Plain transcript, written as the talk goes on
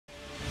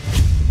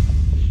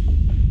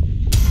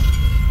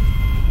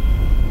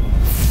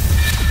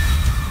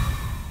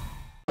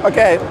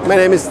Okay, my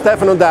name is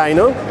Stefano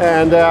Daino,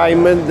 and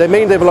I'm the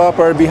main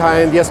developer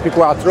behind DSP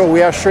Quattro.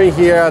 We are showing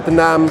here at the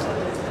NAMM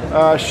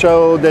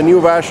show the new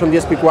version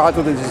DSP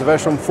Quattro, that is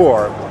version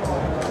 4.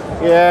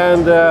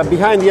 And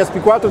behind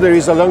DSP Quattro there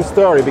is a long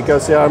story,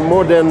 because there are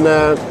more than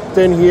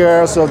 10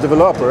 years of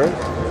development.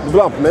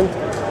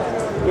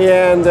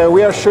 And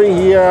we are showing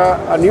here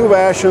a new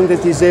version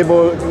that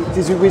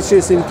which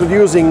is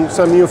introducing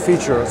some new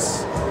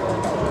features.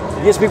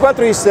 DSP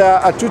Quattro is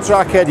a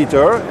two-track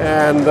editor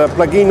and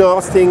plugin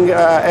hosting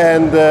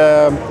and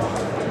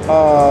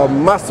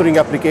mastering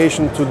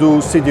application to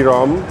do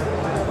CD-ROM.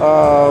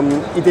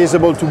 It is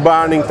able to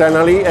burn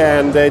internally,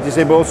 and it is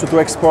able also to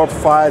export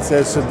files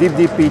as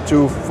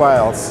DP2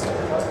 files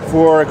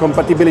for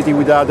compatibility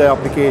with other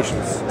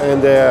applications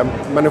and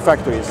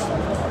manufacturers.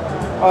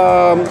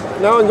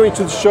 Now I'm going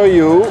to show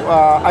you,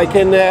 I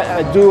can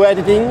do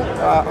editing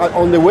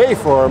on the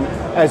waveform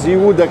as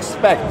you would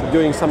expect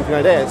doing something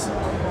like this.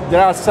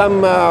 There are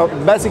some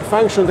basic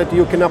functions that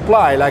you can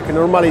apply, like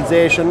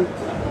normalization,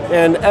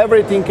 and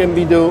everything can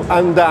be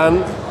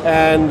undone,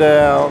 and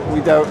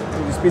with the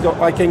speed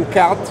of, I can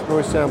cut, for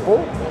example.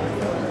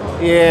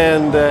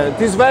 And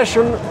this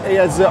version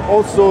has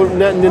also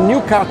the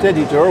new cut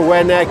editor,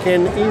 when I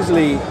can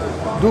easily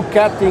do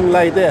cutting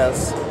like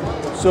this.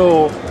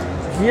 So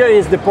here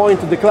is the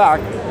point of the clock,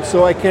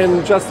 so I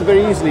can just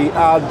very easily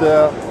add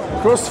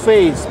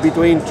crossfades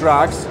between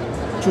tracks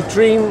to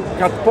trim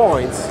cut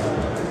points,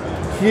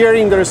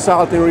 hearing the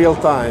result in real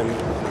time.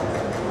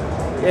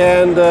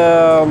 And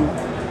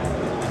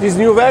this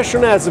new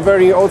version has a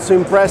very also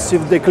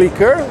impressive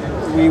declicker.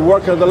 We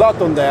worked a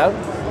lot on that.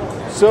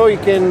 So you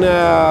can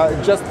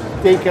just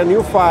take a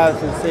new file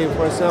and say,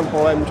 for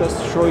example, I'm just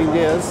showing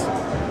this.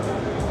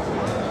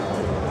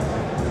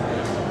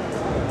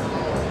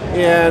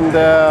 And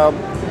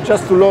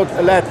just to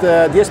let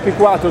DSP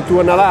Quattro to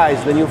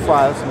analyze the new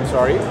files, I'm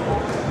sorry.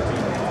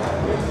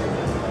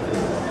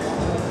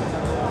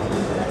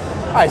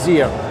 It's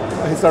here,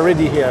 it's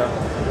already here.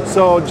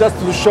 So just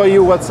to show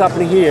you what's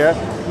happening here,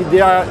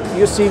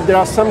 you see there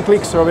are some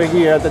clicks over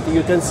here that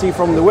you can see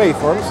from the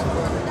waveforms.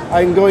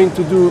 I'm going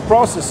to do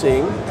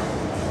processing,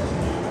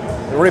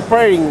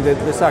 repairing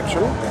the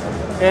section,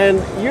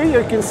 and here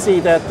you can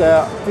see that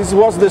this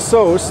was the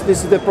source,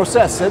 this is the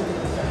processed,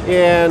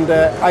 and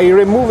I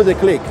remove the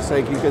clicks,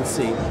 like you can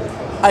see.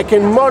 I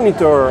can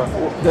monitor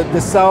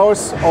the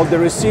source of the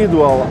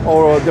residual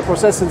or the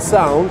processed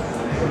sound,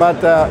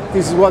 but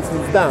this is what's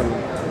done.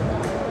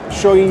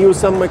 Showing you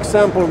some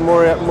example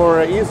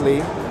more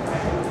easily.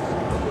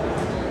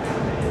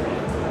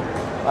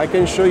 I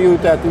can show you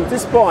that at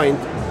this point,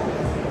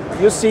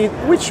 you see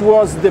which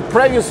was the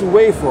previous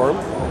waveform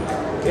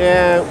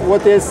and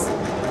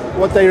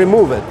what I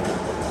removed.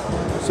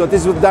 So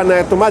this was done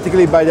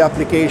automatically by the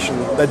application,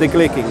 by the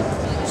clicking.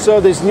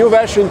 So this new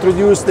version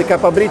introduced the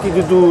capability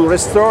to do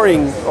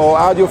restoring of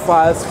audio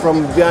files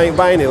from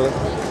vinyl,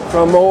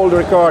 from old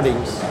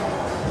recordings.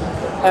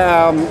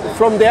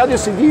 From the audio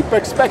CD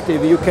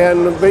perspective, you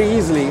can very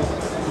easily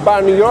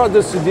burn your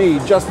audio CD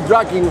just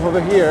dragging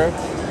over here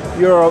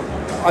your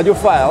audio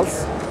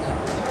files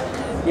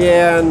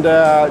and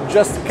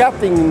just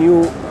cutting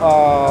new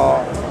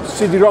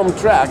CD-ROM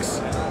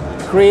tracks,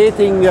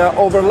 creating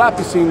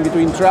overlapping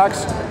between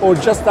tracks, or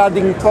just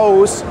adding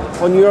pause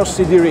on your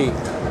CD.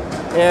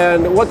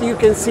 And what you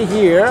can see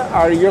here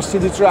are your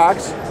CD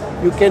tracks.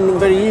 You can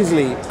very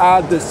easily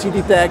add the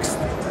CD text,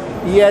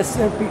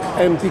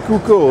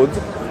 DSP code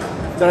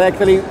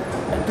directly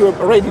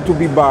ready to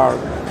be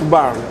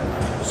burn.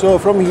 So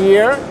from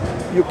here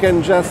you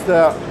can just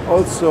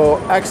also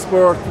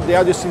export the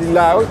audio CD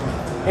loud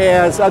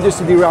as audio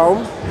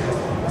CD-ROM,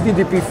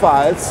 DDP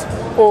files,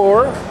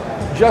 or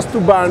just to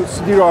burn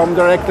CD-ROM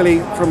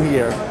directly from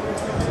here.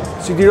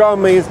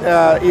 CD-ROM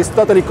is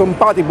totally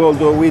compatible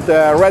with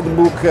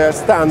Redbook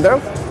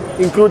standard,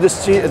 include the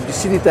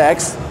CD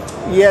text,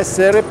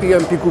 ESRP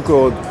and PQ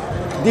code,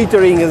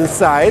 dithering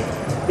inside.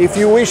 If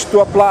you wish to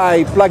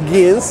apply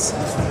plugins,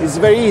 it's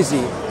very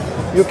easy.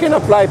 You can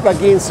apply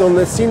plugins on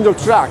the single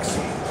tracks,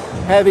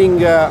 having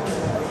the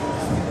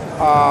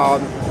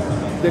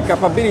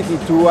capability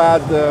to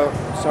add,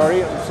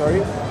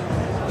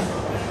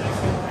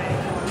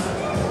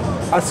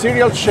 a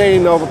serial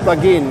chain of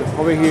plugin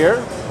over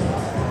here,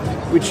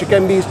 which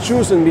can be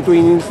chosen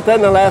between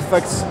internal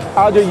effects,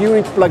 audio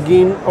unit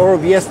plugin, or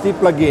VST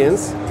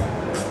plugins,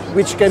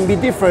 which can be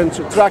different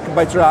track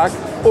by track,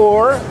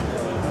 or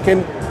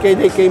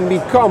they can be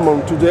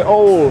common to the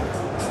whole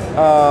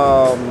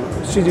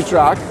CD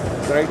track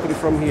directly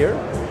from here.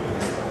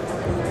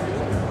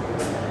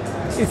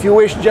 If you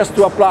wish just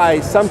to apply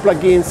some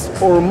plugins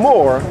or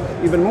more,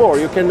 even more,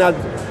 you can add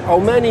how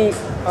many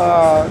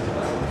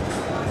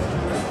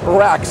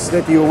racks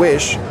that you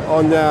wish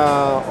on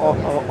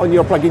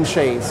your plugin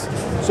chains.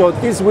 So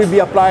this will be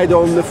applied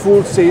on the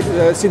full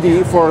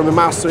CD for the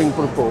mastering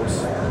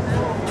purpose.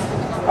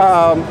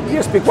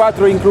 DSP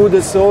Quattro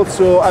includes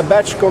also a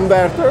batch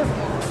converter,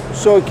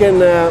 so you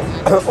can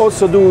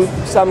also do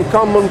some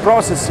common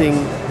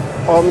processing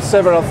on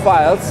several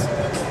files.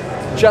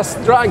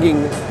 just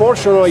dragging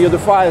portion of the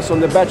files on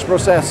the batch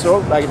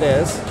processor like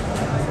this.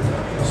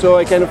 So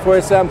I can, for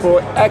example,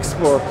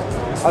 export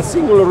a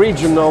single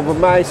region of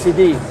my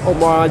CD or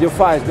my audio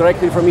files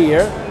directly from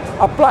here,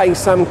 applying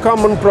some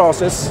common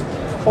process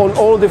on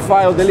all the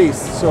file of the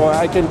list. So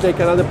I can take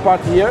another part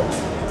here,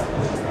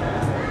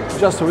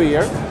 just over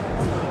here,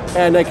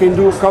 and I can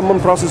do common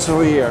process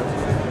over here.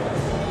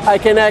 I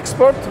can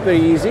export, very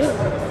easy.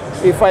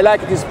 If I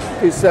like this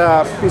piece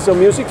of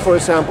music, for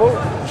example,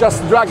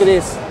 just drag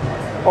this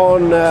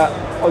on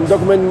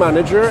Document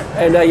Manager,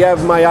 and I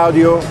have my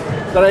audio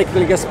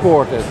directly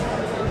exported.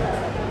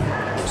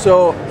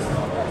 So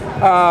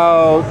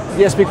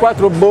DSP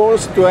Quattro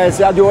boasts to has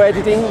audio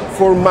editing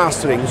for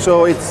mastering.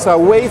 So it's a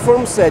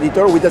waveforms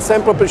editor with a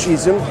sample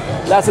precision,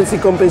 latency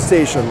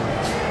compensation.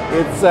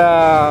 It's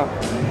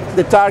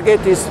the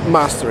target is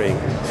mastering,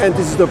 and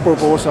this is the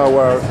purpose of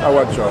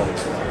our job.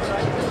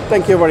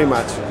 Thank you very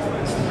much.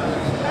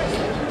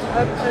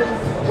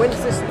 When's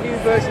this new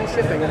version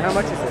shipping, and how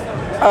much is it?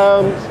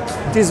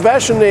 This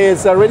version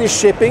is already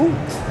shipping.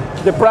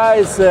 The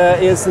price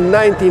is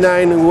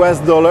 $99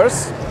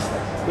 US,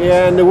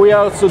 and we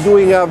are also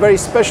doing a very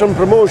special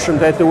promotion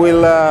that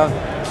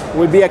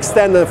will be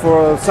extended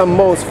for some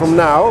months from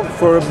now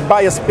for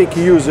bias peak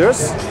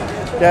users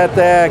that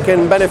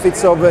can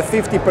benefit of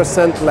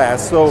 50%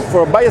 less. So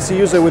for a bias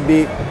user it would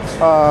be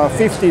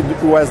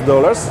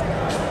 $50 US.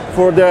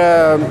 For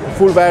the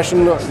full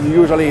version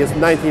usually it's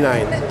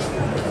 $99.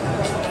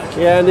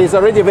 And it's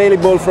already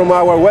available from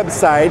our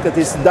website, that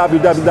is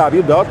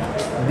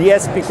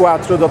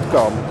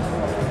www.dspquattro.com.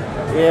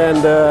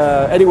 And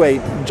anyway,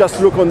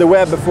 just look on the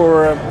web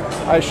before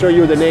I show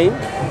you the name.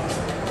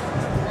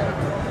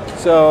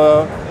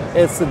 So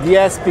it's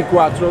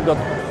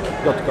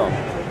dspquattro.com.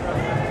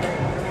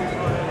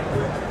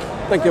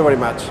 Thank you very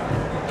much.